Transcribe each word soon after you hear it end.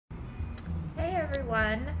Hey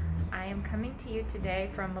everyone, I am coming to you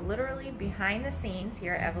today from literally behind the scenes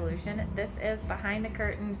here at Evolution. This is behind the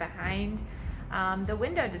curtain, behind the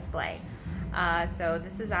window display. So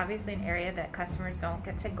this is obviously an area that customers don't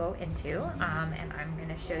get to go into, and I'm going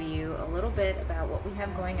to show you a little bit about what we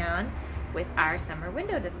have going on with our summer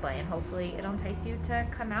window display, and hopefully it'll entice you to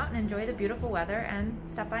come out and enjoy the beautiful weather and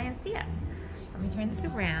stop by and see us. So let me turn this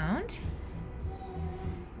around.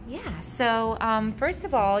 Yeah, so first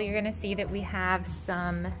of all, you're gonna see that we have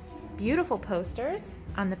some beautiful posters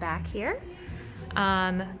on the back here.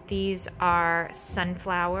 These are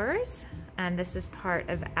sunflowers, and this is part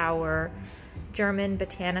of our German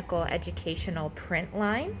botanical educational print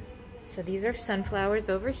line. So these are sunflowers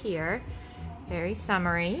over here, very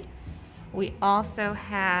summery. We also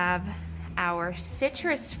have our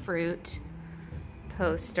citrus fruit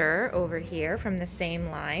poster over here from the same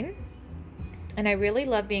line. And I really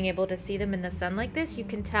love being able to see them in the sun like this. You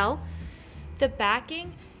can tell the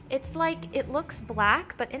backing, it's like, it looks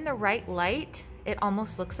black, but in the right light, it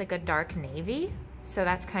almost looks like a dark navy. So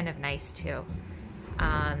that's kind of nice too.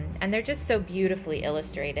 And they're just so beautifully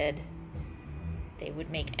illustrated. They would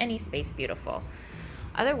make any space beautiful.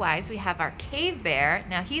 Otherwise, we have our cave bear.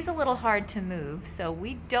 Now he's a little hard to move, so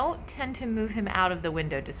we don't tend to move him out of the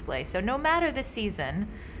window display. So no matter the season,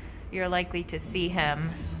 you're likely to see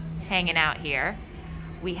him hanging out here.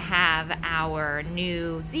 We have our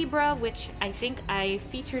new zebra, which I think I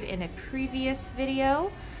featured in a previous video.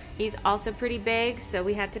 He's also pretty big, so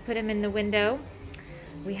we had to put him in the window.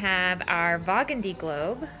 We have our Burgundy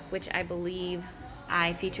globe, which I believe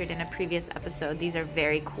I featured in a previous episode. These are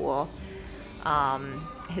very cool,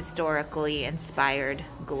 historically inspired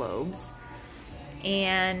globes.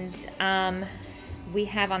 And we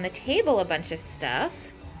have on the table a bunch of stuff,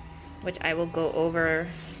 which I will go over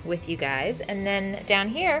with you guys. And then down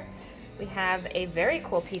here, we have a very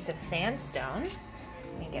cool piece of sandstone.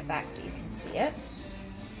 Let me get back so you can see it.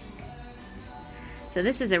 So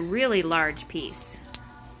this is a really large piece.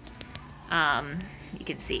 You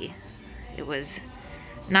can see it was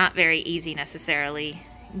not very easy necessarily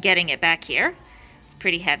getting it back here. It's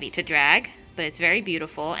pretty heavy to drag, but it's very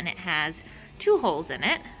beautiful, and it has 2 holes in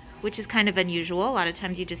it, which is kind of unusual. A lot of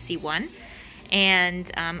times you just see one. And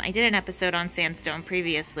I did an episode on sandstone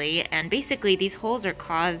previously, and basically these holes are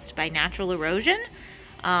caused by natural erosion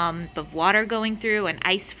of water going through and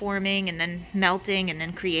ice forming and then melting and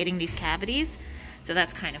then creating these cavities. So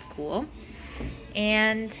that's kind of cool.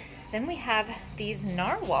 And then we have these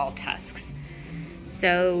narwhal tusks.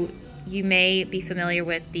 So you may be familiar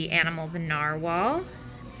with the animal, the narwhal.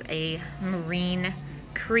 It's a marine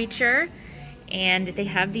creature, and they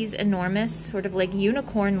have these enormous sort of like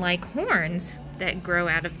unicorn-like horns that grow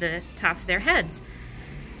out of the tops of their heads.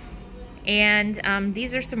 And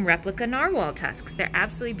these are some replica narwhal tusks. They're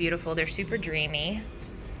absolutely beautiful. They're super dreamy.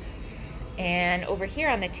 And over here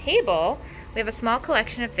on the table, we have a small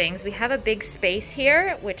collection of things. We have a big space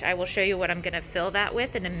here, which I will show you what I'm gonna fill that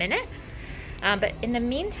with in a minute. But in the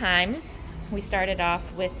meantime, we started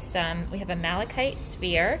off with we have a malachite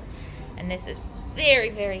sphere, and this is very,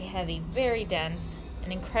 very heavy, very dense,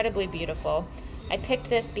 and incredibly beautiful. I picked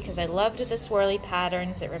this because I loved the swirly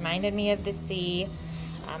patterns. It reminded me of the sea.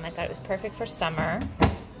 I thought it was perfect for summer.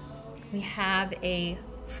 We have a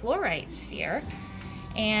fluorite sphere,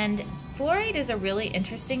 and fluorite is a really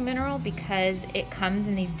interesting mineral because it comes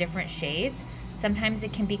in these different shades. Sometimes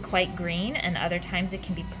it can be quite green, and other times it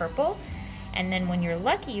can be purple. And then when you're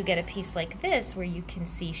lucky, you get a piece like this where you can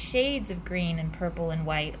see shades of green and purple and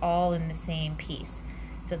white all in the same piece.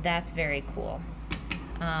 So that's very cool.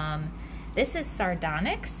 This is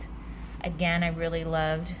sardonyx. Again, I really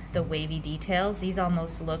loved the wavy details. These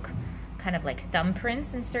almost look kind of like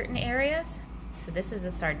thumbprints in certain areas. So this is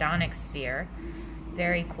a sardonyx sphere.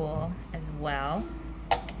 Very cool as well.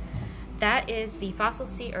 That is the fossil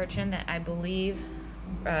sea urchin that I believe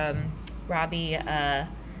Robbie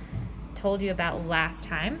told you about last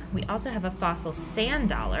time. We also have a fossil sand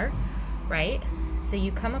dollar, right? So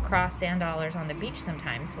you come across sand dollars on the beach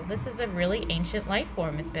sometimes. Well, this is a really ancient life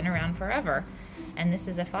form. It's been around forever. And this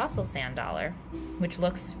is a fossil sand dollar, which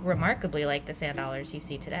looks remarkably like the sand dollars you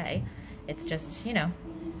see today. It's just, you know,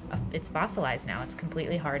 it's fossilized now. It's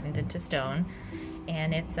completely hardened into stone,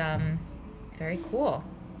 and it's very cool.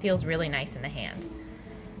 Feels really nice in the hand.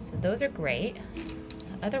 So those are great.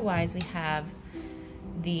 Otherwise, we have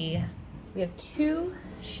 2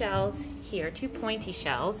 shells here, 2 pointy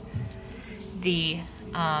shells. The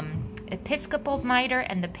Episcopal miter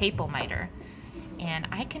and the Papal miter. And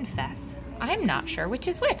I confess, I'm not sure which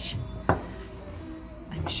is which.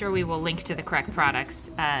 I I'm sure we will link to the correct products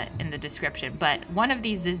in the description, but one of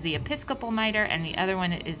these is the Episcopal miter and the other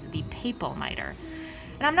one is the Papal miter.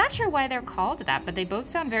 And I'm not sure why they're called that, but they both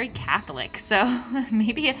sound very Catholic, so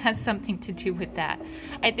maybe it has something to do with that.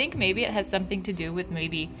 I think maybe it has something to do with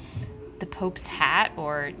maybe the Pope's hat,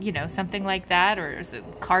 or, you know, something like that, or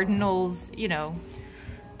cardinals, you know,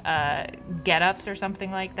 get-ups or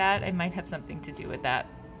something like that. It might have something to do with that.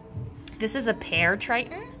 This is a Pear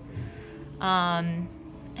Triton, and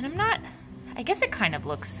I guess it kind of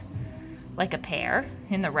looks like a pear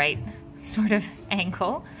in the right sort of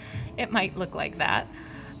angle. It might look like that.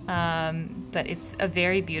 But it's a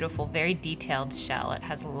very beautiful, very detailed shell. It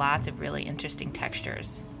has lots of really interesting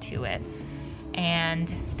textures to it.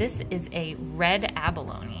 And this is a red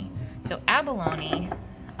abalone. So abalone,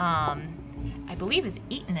 I believe, is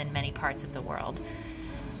eaten in many parts of the world.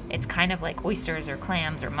 It's kind of like oysters or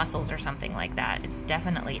clams or mussels or something like that. It's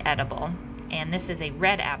definitely edible. And this is a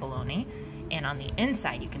red abalone. And on the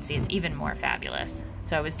inside, you can see it's even more fabulous.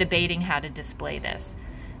 So I was debating how to display this,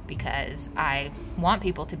 because I want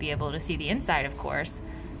people to be able to see the inside, of course,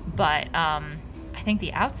 but I think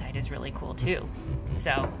the outside is really cool too.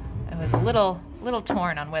 So I was a little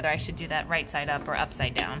torn on whether I should do that right side up or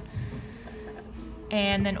upside down.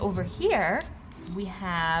 And then over here, we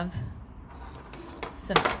have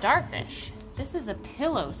some starfish. This is a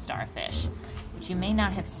pillow starfish, which you may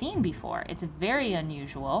not have seen before. It's very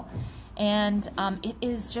unusual, and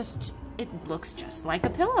it looks just like a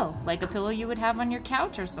pillow you would have on your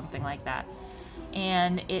couch or something like that.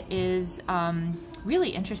 And it is really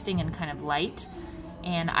interesting and kind of light,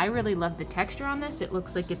 and I really love the texture on this. It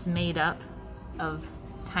looks like it's made up of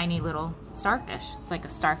tiny little starfish. It's like a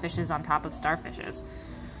starfishes on top of starfishes.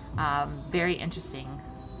 Very interesting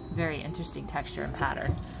texture and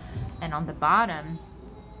pattern. And on the bottom,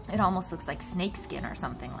 it almost looks like snakeskin or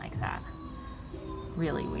something like that.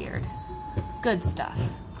 Really weird. Good stuff.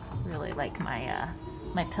 Really like my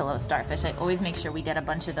pillow starfish. I always make sure we get a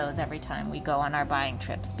bunch of those every time we go on our buying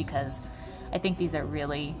trips, because I think these are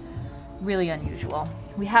really, really unusual.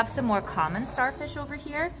 We have some more common starfish over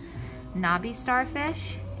here. Knobby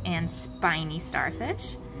starfish and spiny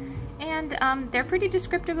starfish. And they're pretty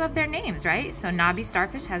descriptive of their names, right? So knobby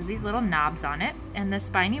starfish has these little knobs on it, and the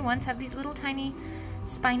spiny ones have these little tiny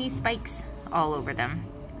spiny spikes all over them.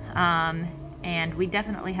 And we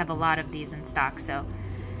definitely have a lot of these in stock, so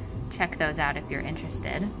check those out if you're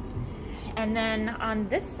interested. And then on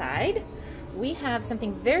this side, we have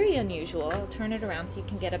something very unusual. I'll turn it around so you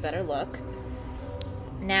can get a better look.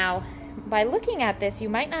 Now, by looking at this, you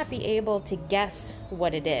might not be able to guess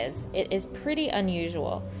what it is. It is pretty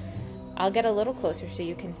unusual. I'll get a little closer so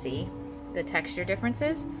you can see the texture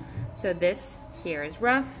differences. So this here is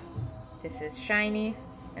rough, this is shiny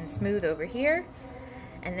and smooth over here,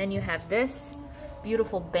 and then you have this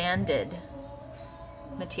beautiful banded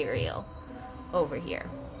material over here.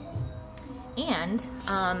 And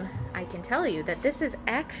I can tell you that this is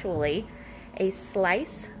actually a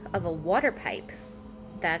slice of a water pipe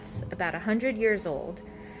that's about 100 years old,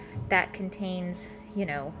 that contains, you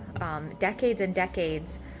know, decades and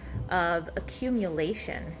decades of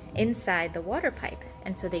accumulation inside the water pipe.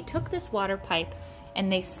 And so they took this water pipe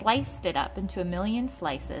and they sliced it up into 1 million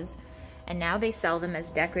slices, and now they sell them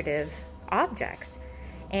as decorative objects.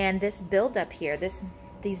 And this buildup here,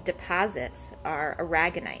 these deposits are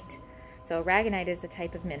aragonite. So aragonite is a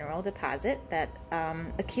type of mineral deposit that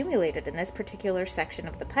accumulated in this particular section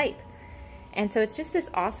of the pipe. And so it's just this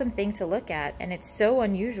awesome thing to look at, and it's so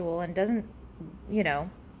unusual and doesn't, you know,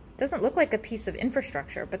 doesn't look like a piece of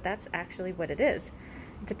infrastructure, but that's actually what it is.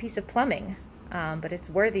 It's a piece of plumbing, but it's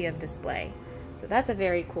worthy of display. So that's a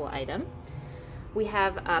very cool item. We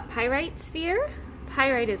have a Pyrite Sphere.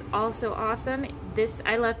 Pyrite is also awesome.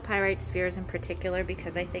 I love Pyrite spheres in particular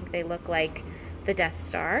because I think they look like the Death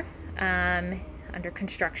Star under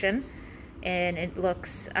construction. And it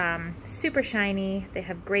looks super shiny. They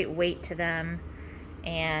have great weight to them,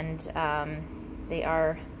 and they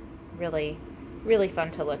are really, really fun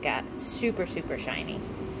to look at. Super, super shiny.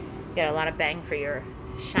 You get a lot of bang for your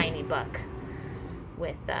shiny buck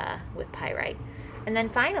with pyrite. And then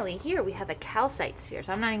finally here we have a calcite sphere.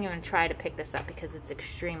 So I'm not even going to try to pick this up because it's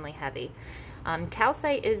extremely heavy.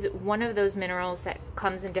 Calcite is one of those minerals that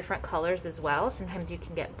comes in different colors as well. Sometimes you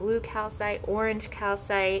can get blue calcite, orange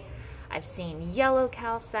calcite. I've seen yellow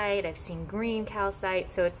calcite, I've seen green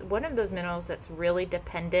calcite. So it's one of those minerals that's really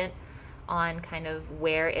dependent on kind of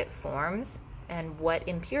where it forms and what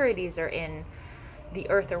impurities are in the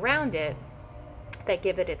earth around it that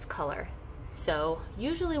give it its color. So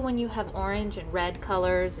usually when you have orange and red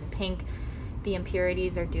colors and pink, the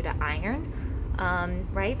impurities are due to iron,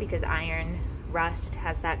 right? Because iron rust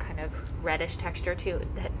has that kind of reddish texture to it,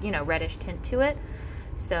 you know, reddish tint to it.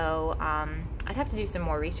 So I'd have to do some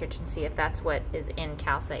more research and see if that's what is in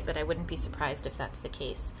calcite, but I wouldn't be surprised if that's the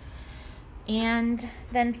case. And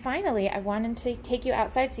then finally, I wanted to take you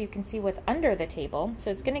outside so you can see what's under the table.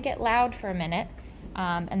 So it's gonna get loud for a minute,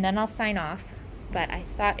 and then I'll sign off, but I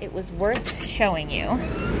thought it was worth showing you.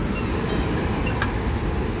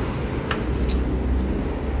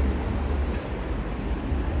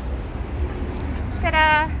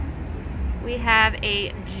 Ta-da! We have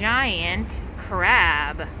a giant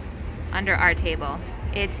crab under our table.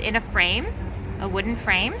 It's in a frame, a wooden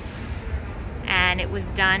frame, and it was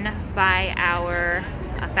done by our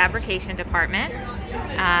fabrication department.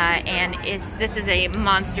 And this is a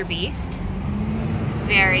monster beast.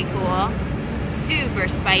 Very cool. Super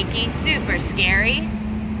spiky, super scary.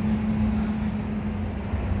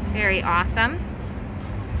 Very awesome.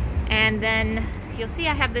 And then you'll see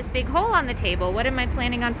I have this big hole on the table. What am I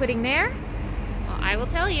planning on putting there? Well, I will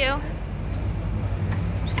tell you.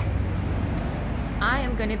 I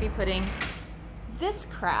am going to be putting this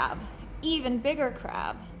crab, even bigger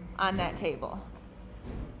crab, on that table.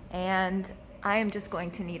 And I am just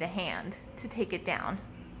going to need a hand to take it down.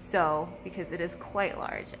 So, because it is quite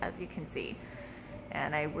large, as you can see.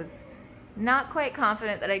 And I was not quite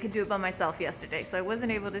confident that I could do it by myself yesterday, so I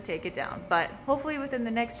wasn't able to take it down. But hopefully within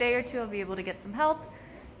the next day or two, I'll be able to get some help,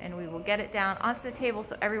 and we will get it down onto the table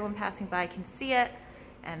so everyone passing by can see it,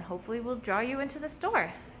 and hopefully we'll draw you into the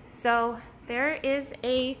store. So there is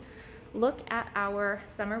a look at our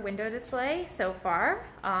summer window display so far,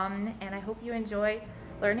 and I hope you enjoy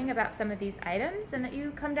learning about some of these items and that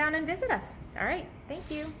you come down and visit us. All right, thank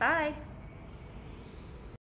you, bye.